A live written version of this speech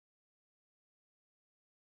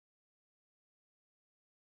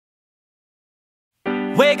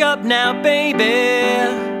Wake up now, baby,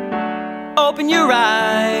 open your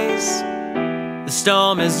eyes. The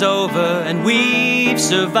storm is over and we've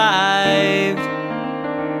survived.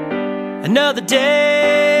 Another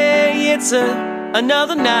day, it's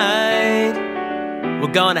another night.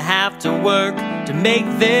 We're gonna have to work to make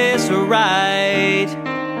this right.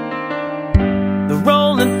 The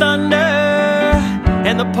rolling thunder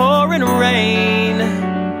and the pouring rain,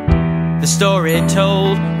 the story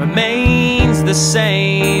told remains the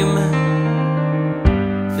same.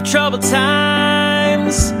 The troubled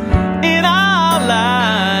times in our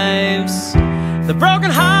lives, the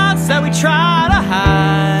broken hearts that we try to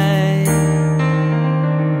hide.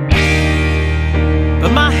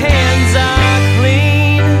 But my hands are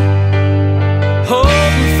clean,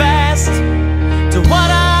 holding fast to what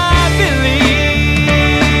I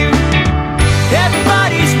believe.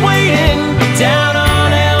 Everybody's waiting down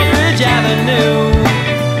on Eldridge Avenue.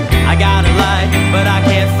 I got a light, but I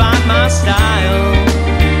can't find my style.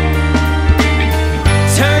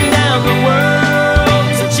 Turn down the world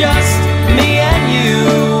to just me and you,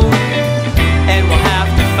 and we'll have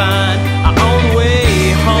to find our own way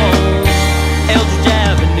home. Eldridge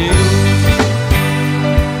Avenue.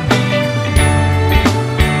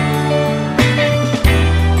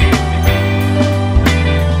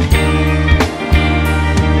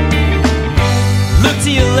 Look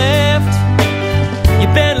to your left, you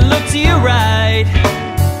better look to your right,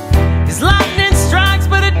 'cause lightning strikes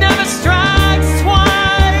but it never strikes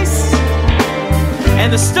twice. And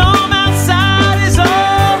the storm outside is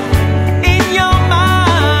all in your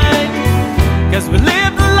mind, 'cause we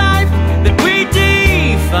live the life that we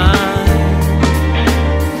define.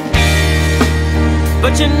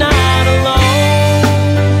 But you're not alone.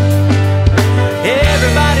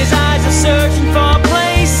 Everybody's eyes are searching for a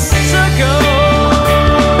place to go.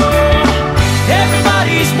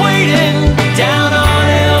 Everybody's waiting down on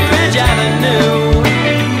Eldridge Avenue.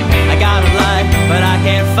 I got a light, but I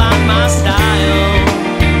can't find my style.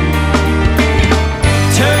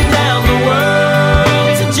 Turn down the world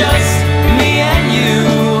to just me and you,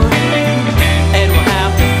 and we'll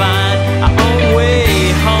have to find our own way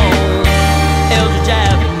home. Eldridge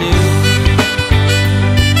Avenue.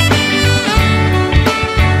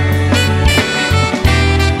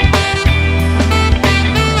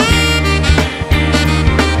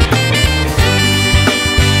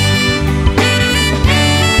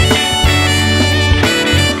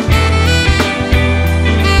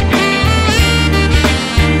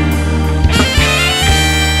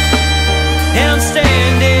 And I'm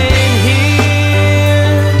standing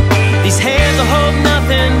here, these hands will hold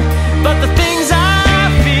nothing but the things I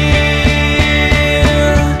fear.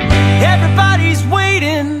 Everybody's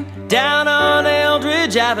waiting down on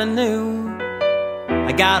Eldridge Avenue.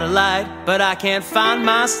 I got a light, but I can't find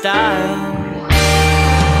my style.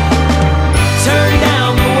 Turn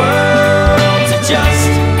down the world to just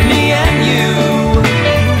me and you,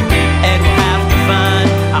 and we'll have to find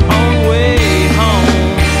our own way home.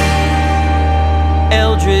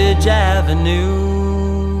 Eldridge Avenue.